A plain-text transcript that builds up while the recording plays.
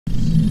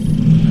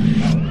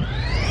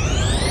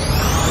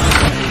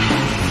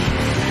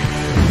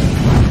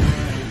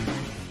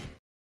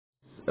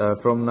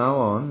from now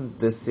on,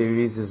 this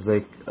series is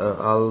like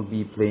I'll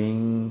be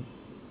playing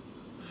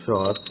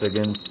shots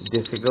against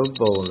difficult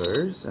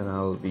bowlers, and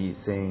I'll be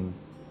saying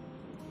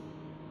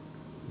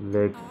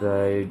leg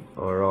side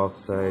or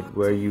offside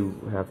where you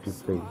have to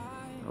play.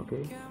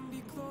 Okay,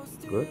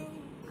 good,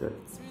 good.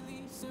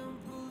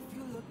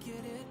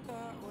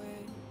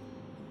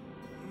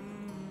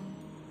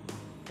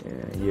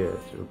 Yes,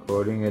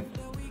 recording it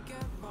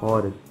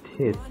hot as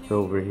tits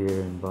over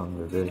here in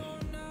Bangladesh.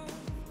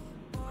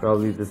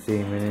 Probably the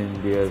same in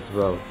India as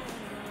well.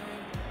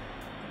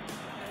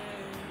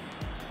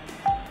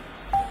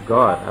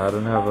 God, I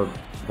don't have a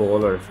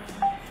bowler.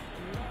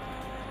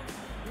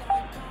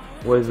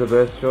 What is the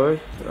best choice?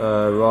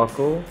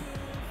 Rocco.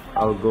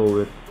 I'll go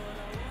with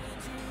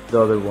the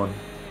other one.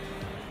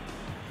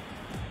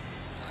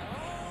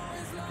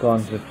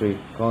 Concentrate,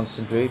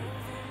 concentrate.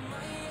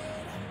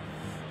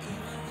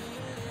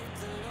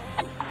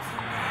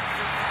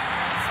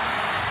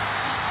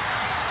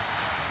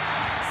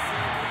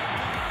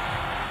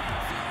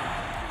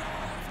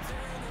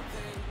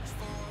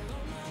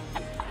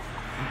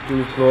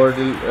 Two slower,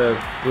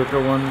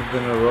 quicker ones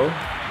in a row.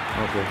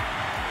 Okay.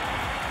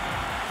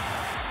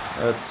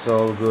 That's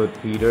all good,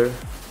 Peter.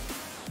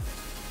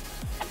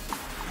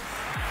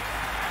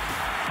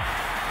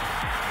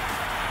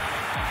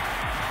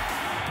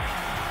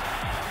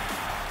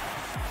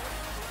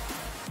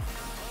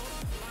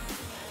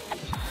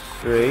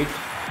 Straight.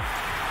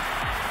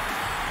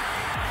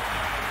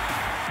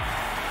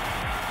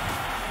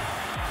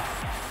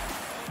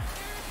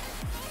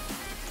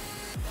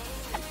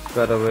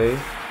 Cut away.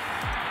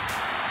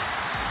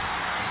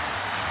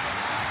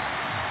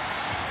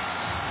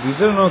 These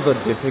are not the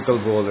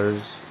difficult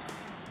bowlers.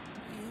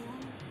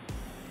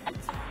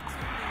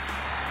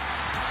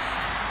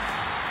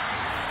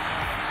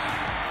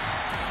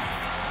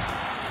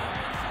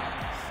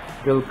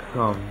 They'll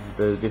come.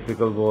 The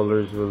difficult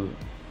bowlers will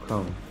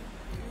come.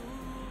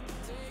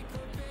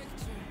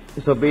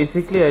 So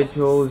basically I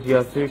chose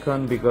Yasir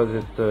Khan because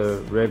it's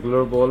a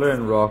regular bowler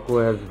and Rocco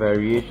has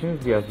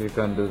variations. Yasir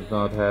Khan does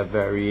not have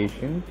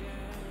variations.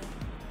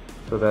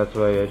 So that's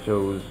why I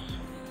chose.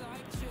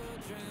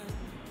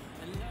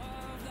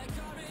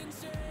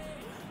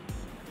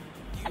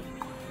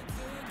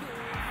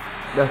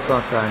 That's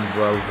not timed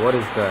well. What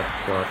is that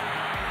shot?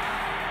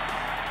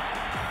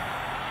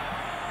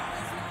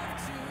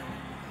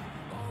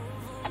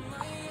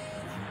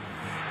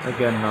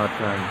 Again, not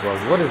timed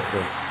well. What is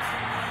this?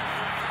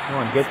 Come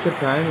on, get your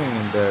timing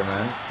in there,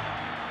 man.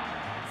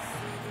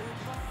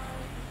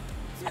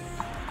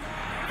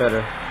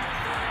 Better.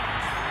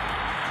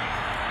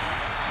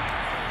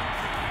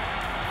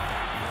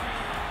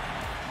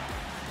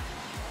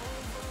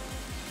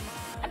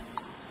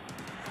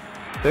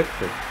 Fix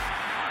it.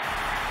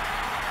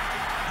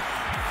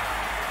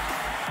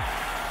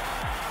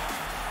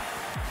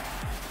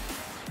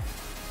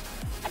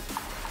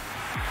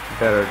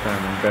 Better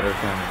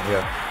timing,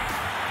 yeah.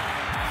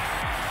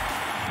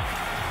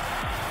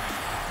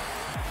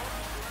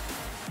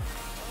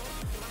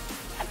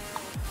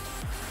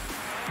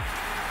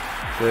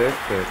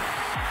 Good.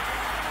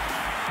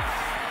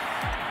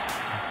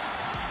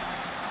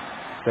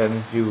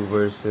 72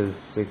 versus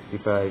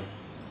 65.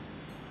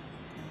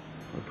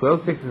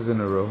 12 sixes in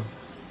a row.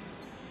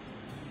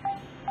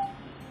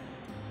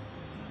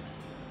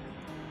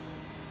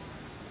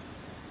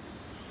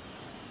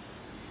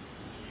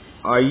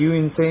 Are you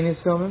insane,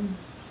 Iskelman?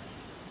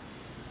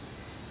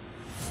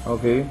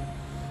 Okay.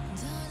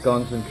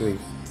 Concentrate.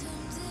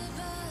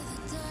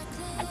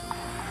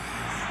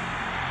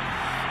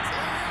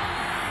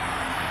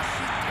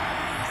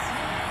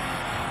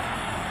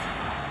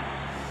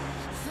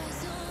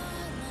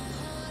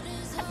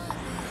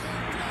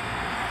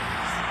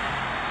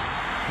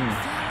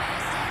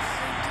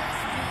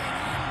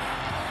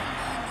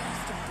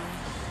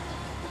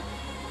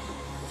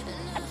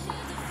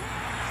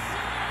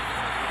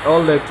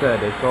 All leg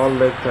side, it's all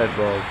leg side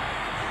balls.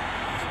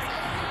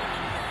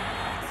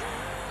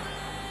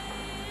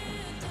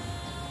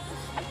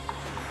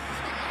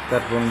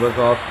 That one was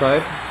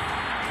offside.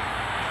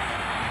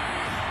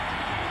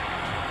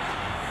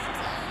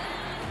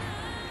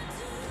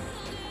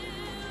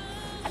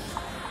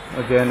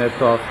 Again,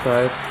 it's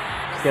offside.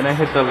 Can I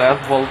hit the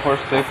last ball for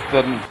 6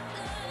 then?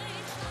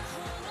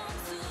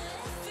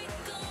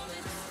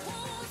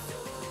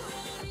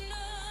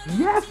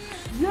 Yes!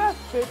 Yes,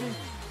 baby!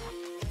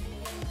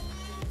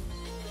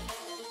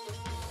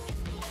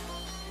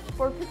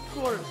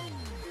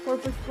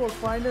 Perfect score,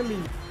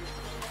 finally.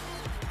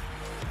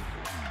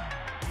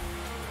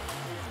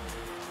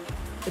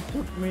 It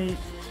took me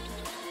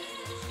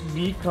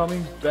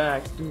coming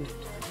back to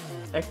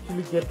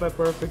actually get my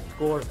perfect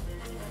score.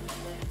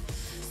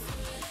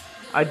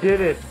 I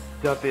did it,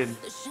 Jatin.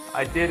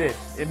 I did it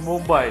in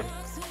Mumbai.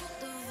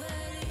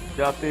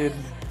 Jatin,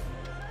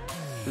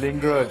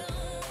 Lingrad,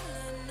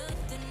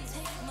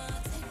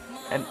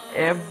 and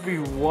every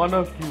one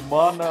of you,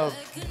 Manav,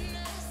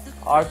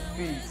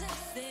 RP.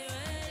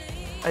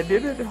 I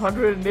did it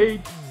 108.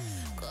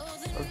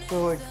 I'm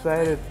so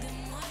excited.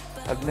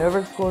 I've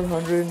never scored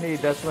 108.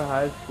 That's my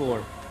highest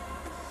score.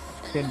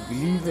 can't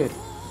believe it.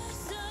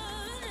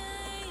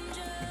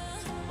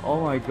 Oh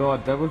my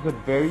god, that was a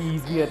very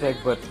easy attack,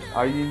 but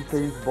Aryan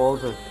Sain's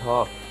balls are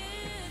tough.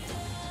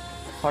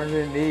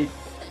 108.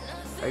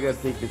 I gotta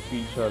take a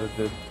screenshot of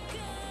this.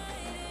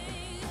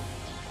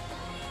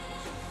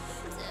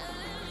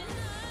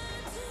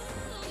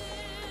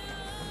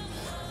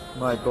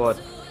 My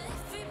god.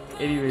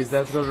 Anyways,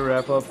 that's gonna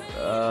wrap up.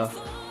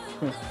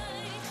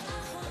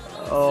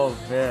 Oh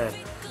man,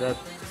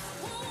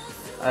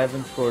 I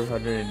haven't scored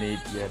 108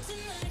 yet.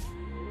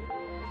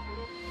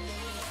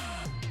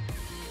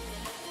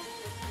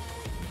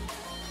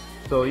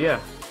 So yeah,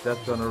 that's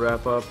gonna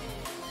wrap up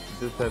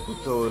this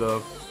episode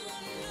of.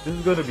 This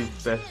is gonna be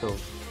special.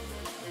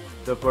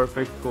 The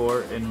perfect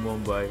score in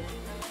Mumbai,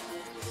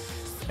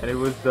 and it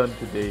was done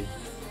today.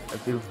 I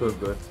feel so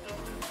good.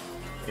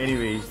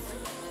 Anyways,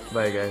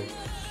 bye guys.